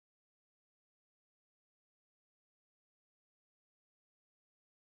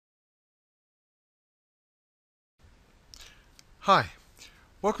Hi,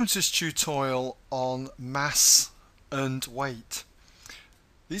 welcome to this tutorial on mass and weight.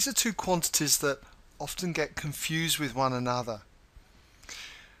 These are two quantities that often get confused with one another.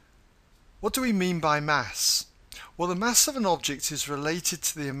 What do we mean by mass? Well, the mass of an object is related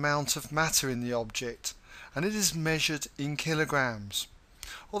to the amount of matter in the object, and it is measured in kilograms.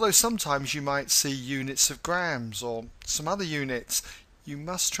 Although sometimes you might see units of grams or some other units, you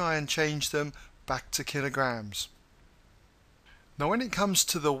must try and change them back to kilograms. Now when it comes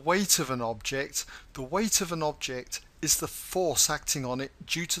to the weight of an object, the weight of an object is the force acting on it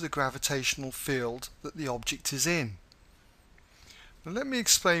due to the gravitational field that the object is in. Now let me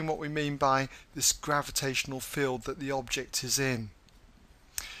explain what we mean by this gravitational field that the object is in.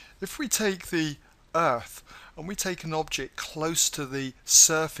 If we take the Earth and we take an object close to the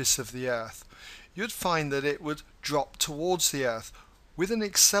surface of the Earth, you'd find that it would drop towards the Earth with an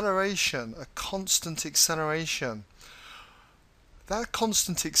acceleration, a constant acceleration. That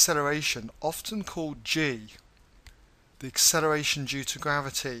constant acceleration, often called g, the acceleration due to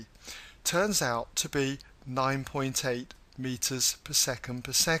gravity, turns out to be 9.8 meters per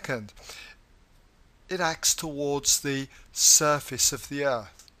second. It acts towards the surface of the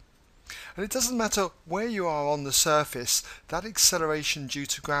Earth. And it doesn't matter where you are on the surface, that acceleration due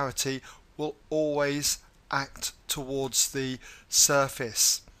to gravity will always act towards the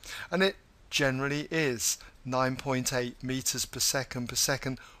surface. And it generally is 9.8 meters per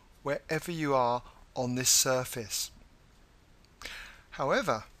second wherever you are on this surface.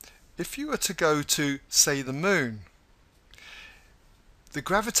 However, if you were to go to, say, the moon, the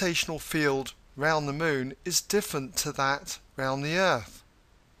gravitational field round the moon is different to that round the Earth.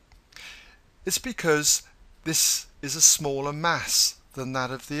 It's because this is a smaller mass than that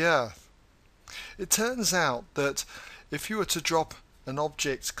of the Earth. It turns out that if you were to drop an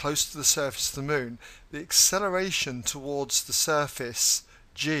object close to the surface of the moon, the acceleration towards the surface,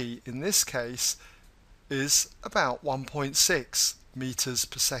 g in this case, is about 1.6 meters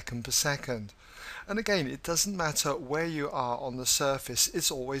per second. And again, it doesn't matter where you are on the surface,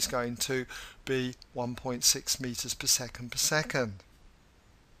 it's always going to be 1.6 meters per second.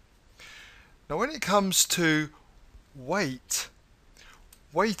 Now when it comes to weight,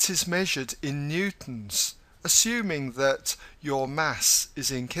 weight is measured in newtons, assuming that your mass is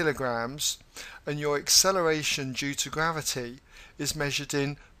in kilograms and your acceleration due to gravity is measured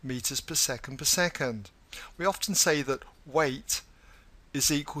in meters per second. We often say that weight is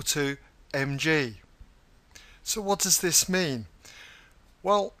equal to mg. So what does this mean?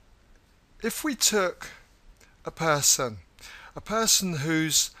 Well, if we took a person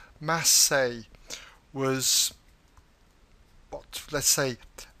whose mass, say, was, let's say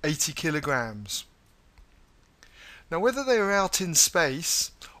 80 kilograms. Now whether they were out in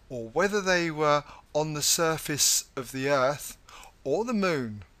space or whether they were on the surface of the Earth or the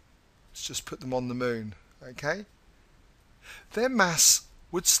moon, let's just put them on the moon, okay? Their mass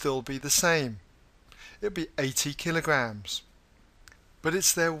would still be the same. It would be 80 kilograms. But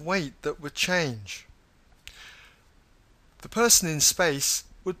it's their weight that would change. The person in space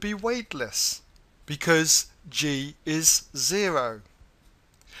would be weightless because g is 0.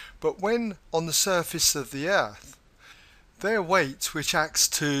 But when on the surface of the Earth, their weight, which acts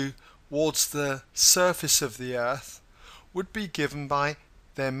towards the surface of the Earth, would be given by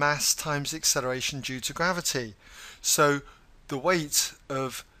their mass times acceleration due to gravity. So the weight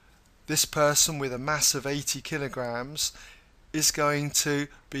of this person with a mass of 80 kilograms is going to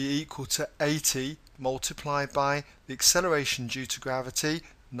be equal to 80 multiplied by the acceleration due to gravity,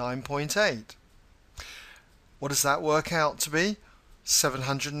 9.8. What does that work out to be?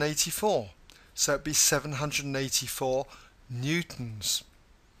 784. So it'd be 784 newtons.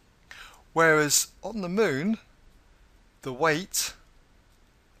 Whereas on the moon, the weight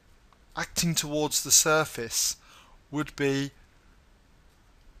acting towards the surface would be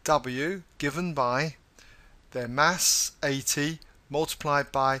W given by their mass 80 multiplied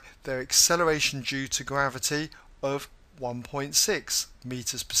by their acceleration due to gravity of 1.6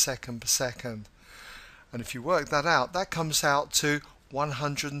 meters per second. And if you work that out, that comes out to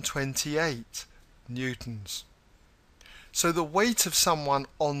 128 newtons. So the weight of someone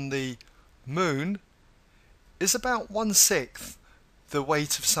on the moon is about 1/6 the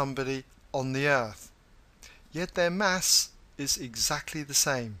weight of somebody on the Earth. Yet their mass is exactly the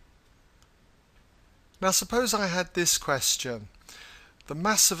same. Now suppose I had this question. The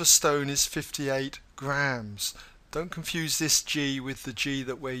mass of a stone is 58 grams. Don't confuse this g with the g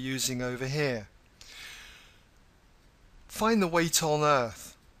that we're using over here. Find the weight on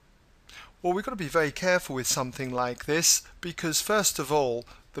Earth. Well, we've got to be very careful with something like this because first of all,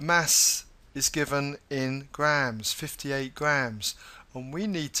 the mass is given in grams, 58 grams, and we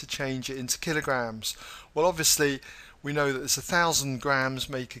need to change it into kilograms. Well, obviously we know that there's 1,000 grams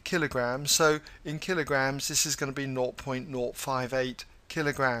make a kilogram, so in kilograms this is going to be 0.058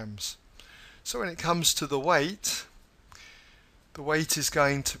 kilograms. So when it comes to the weight is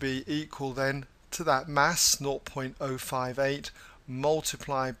going to be equal then to that mass, 0.058,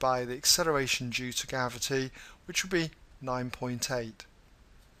 multiplied by the acceleration due to gravity, which would be 9.8.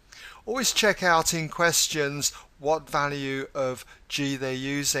 Always check out in questions what value of g they're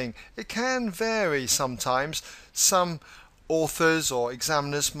using. It can vary sometimes. Some authors or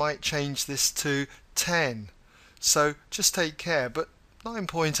examiners might change this to 10. So just take care, but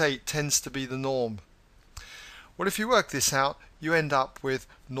 9.8 tends to be the norm. Well, if you work this out, you end up with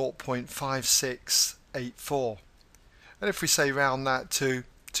 0.5684. And if we say round that to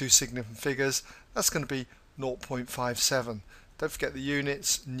two significant figures, that's going to be 0.57. Don't forget the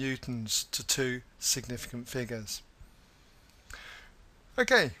units, newtons, to two significant figures.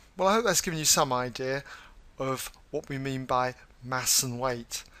 Okay, well, I hope that's given you some idea of what we mean by mass and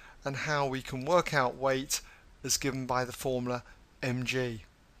weight, and how we can work out weight as given by the formula mg.